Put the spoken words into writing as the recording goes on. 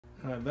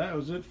That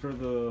was it for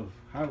the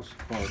house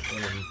part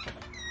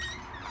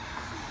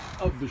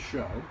of the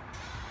show.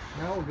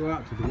 Now we'll go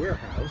out to the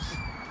warehouse.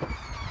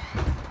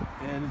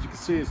 And as you can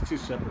see, it's two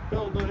separate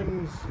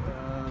buildings.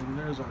 And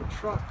there's our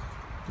truck.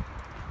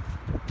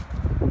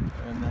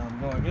 And now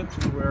I'm going into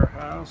the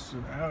warehouse,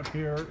 and out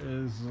here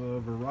is a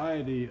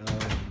variety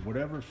of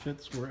whatever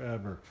fits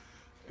wherever.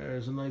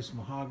 There's a nice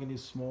mahogany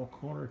small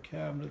corner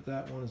cabinet.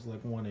 That one is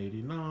like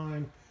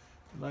 $189.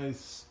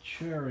 Nice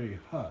cherry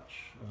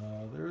hutch.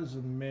 There is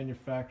a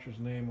manufacturer's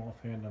name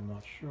offhand, I'm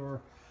not sure.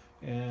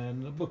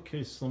 And a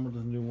bookcase similar to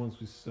the new ones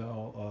we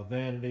sell.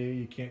 Vanity,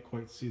 you can't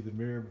quite see the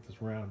mirror, but there's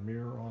a round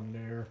mirror on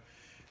there.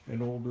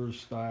 An older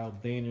style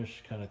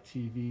Danish kind of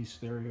TV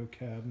stereo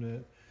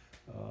cabinet.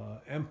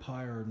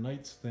 Empire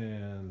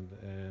nightstand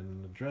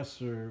and a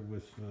dresser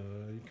with,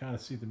 you kind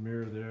of see the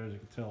mirror there. As you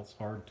can tell, it's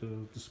hard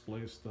to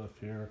display stuff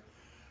here.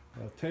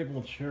 Table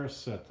and chair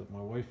set that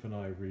my wife and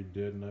I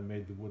redid, and I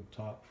made the wood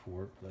top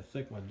for it. But I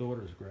think my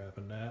daughter's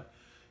grabbing that.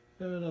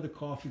 And another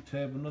coffee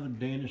table, another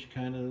Danish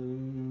kind of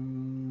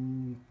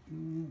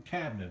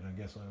cabinet, I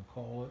guess I would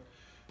call it.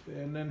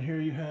 And then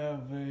here you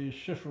have a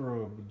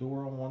chifforobe, a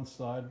door on one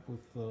side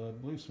with, I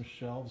believe, some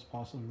shelves,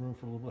 possibly room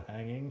for a little bit of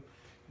hanging,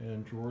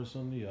 and drawers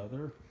on the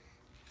other.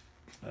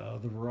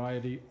 The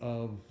variety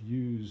of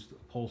used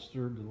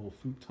upholstered, the little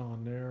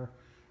futon there.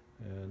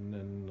 And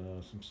then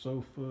some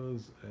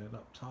sofas, and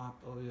up top,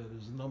 oh yeah,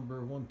 there's a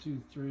number 1,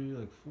 2, 3,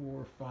 like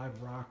 4 or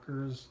 5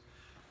 rockers,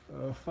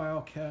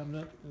 file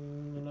cabinet,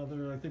 and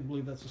another, I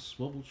believe that's a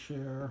swivel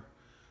chair.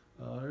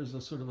 There's a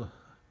sort of a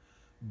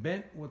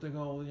bent, what they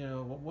call,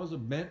 what was a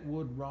bent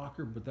wood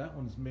rocker, but that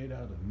one's made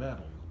out of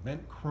metal, a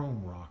bent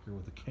chrome rocker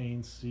with a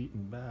cane seat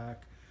and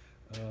back.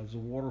 There's a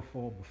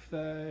waterfall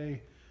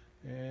buffet.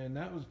 And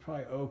that was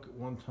probably oak at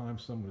one time.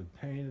 Someone had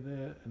painted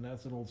it, and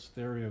that's an old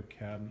stereo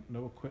cabinet,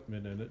 no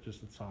equipment in it,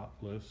 just the top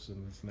lifts,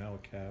 and it's now a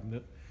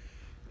cabinet.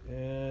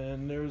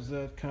 And there's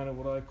that kind of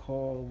what I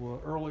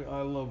call early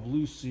I Love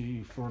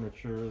Lucy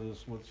furniture.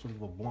 This what's sort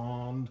of a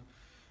blonde,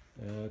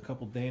 a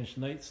couple Danish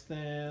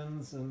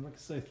nightstands, and like I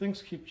say,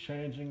 things keep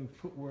changing.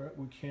 Put where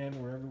we can,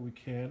 wherever we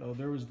can. Oh,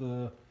 there was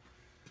the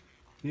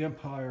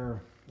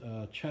Empire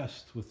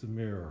chest with the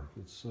mirror.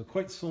 It's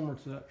quite similar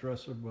to that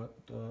dresser, but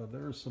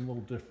there are some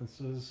little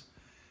differences.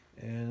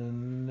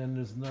 And then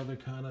there's another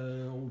kind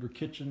of older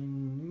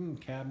kitchen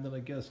cabinet, I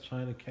guess,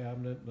 china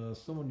cabinet.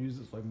 Someone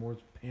uses it like more as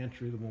a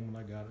pantry, the woman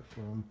I got it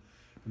from.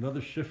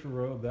 Another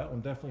chifforobe. That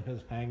one definitely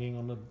has hanging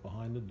on the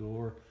behind the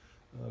door.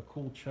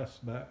 Cool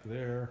chest back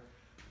there.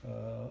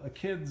 A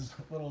kid's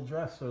little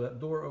dresser. That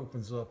door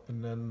opens up,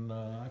 and then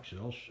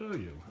actually I'll show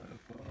you.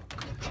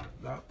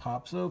 That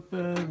pops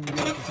open. You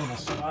got this little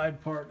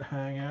side part to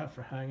hang out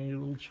for hanging your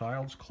little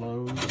child's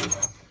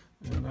clothes.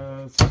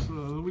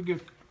 And we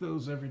get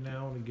those every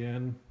now and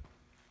again.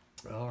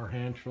 Our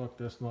hand truck,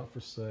 that's not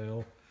for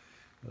sale.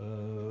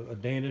 A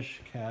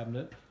Danish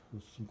cabinet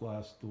with some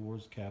glass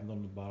doors, cabinet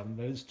on the bottom.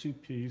 That is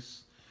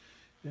 2-piece.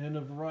 And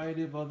a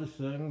variety of other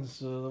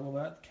things. Well,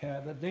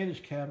 that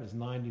Danish cabinet is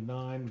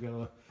 $99. We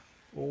got a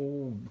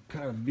old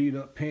kind of beat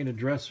up painted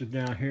dresser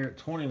down here at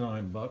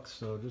 $29.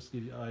 So just to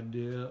give you an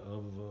idea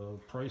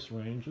of price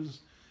ranges.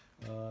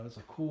 It's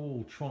a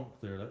cool trunk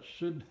there. That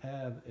should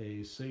have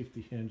a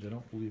safety hinge. I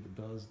don't believe it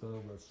does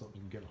though. That's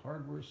something you can get at a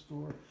hardware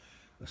store.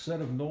 A set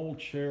of Knoll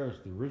chairs,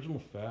 the original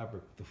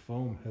fabric. The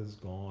foam has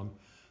gone.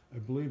 I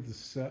believe the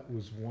set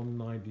was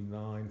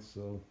 $199.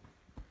 So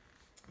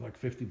like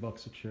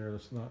 $50 a chair.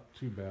 That's not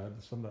too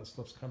bad. Some of that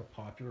stuff's kind of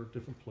popular at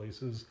different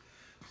places.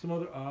 Some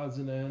other odds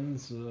and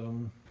ends.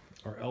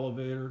 Our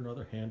elevator,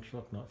 another hand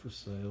truck, not for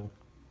sale.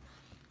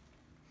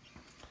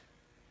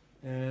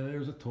 And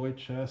there's a toy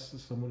chest that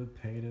someone had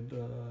painted.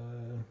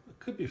 It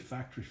could be a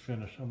factory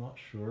finish, I'm not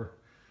sure.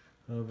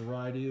 A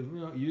variety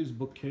of used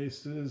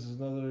bookcases.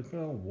 Another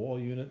wall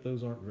unit.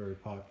 Those aren't very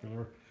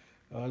popular.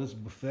 This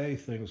buffet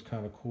thing was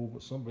kind of cool,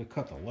 but somebody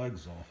cut the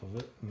legs off of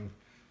it. And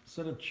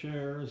set of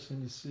chairs,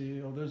 and you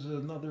see, oh, there's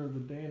another of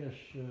the Danish,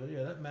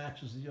 yeah, that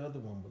matches the other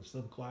one, but instead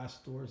of glass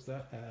doors,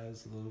 that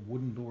has the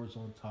wooden doors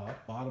on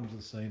top. Bottom's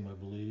the same, I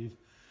believe.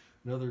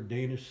 Another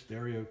Danish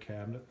stereo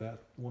cabinet. That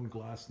one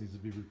glass needs to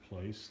be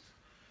replaced.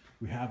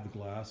 We have the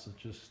glass, it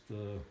just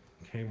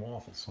came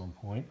off at some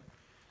point.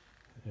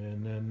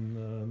 And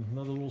then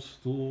another little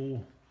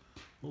stool,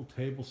 little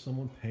table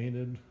someone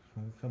painted,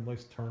 kind of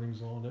nice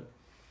turnings on it.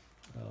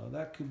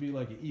 That could be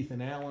like an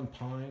Ethan Allen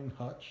pine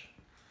hutch.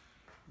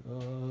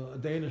 A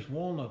Danish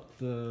walnut,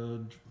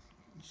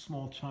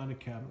 small china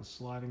cabinet,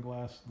 sliding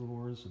glass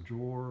doors, a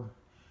drawer,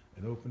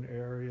 an open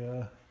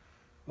area,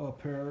 a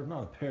pair,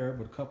 not a pair,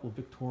 but a couple of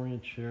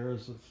Victorian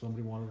chairs that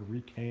somebody wanted to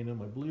recane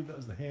them. I believe that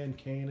was the hand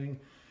caning.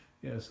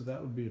 Yeah, so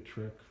that would be a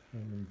trick. I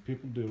mean,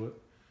 people do it.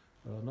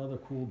 Another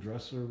cool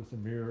dresser with a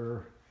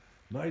mirror.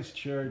 Nice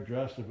cherry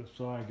dresser, but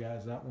sorry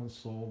guys, that one's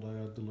sold.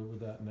 I'll deliver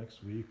that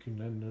next week. And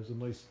then there's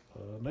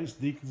a nice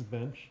deacon's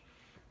bench.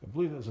 I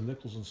believe that was a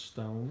Nichols and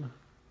Stone.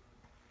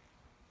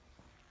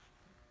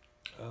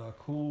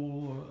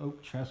 Cool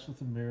oak chest with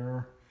a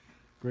mirror.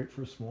 Great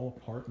for a small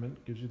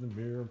apartment. Gives you the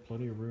mirror,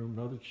 plenty of room,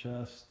 another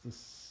chest.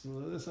 This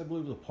I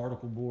believe is a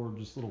particle board,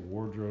 just a little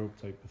wardrobe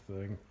type of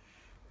thing.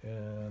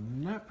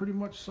 And that pretty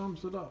much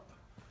sums it up.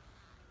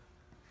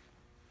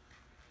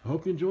 I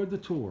hope you enjoyed the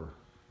tour.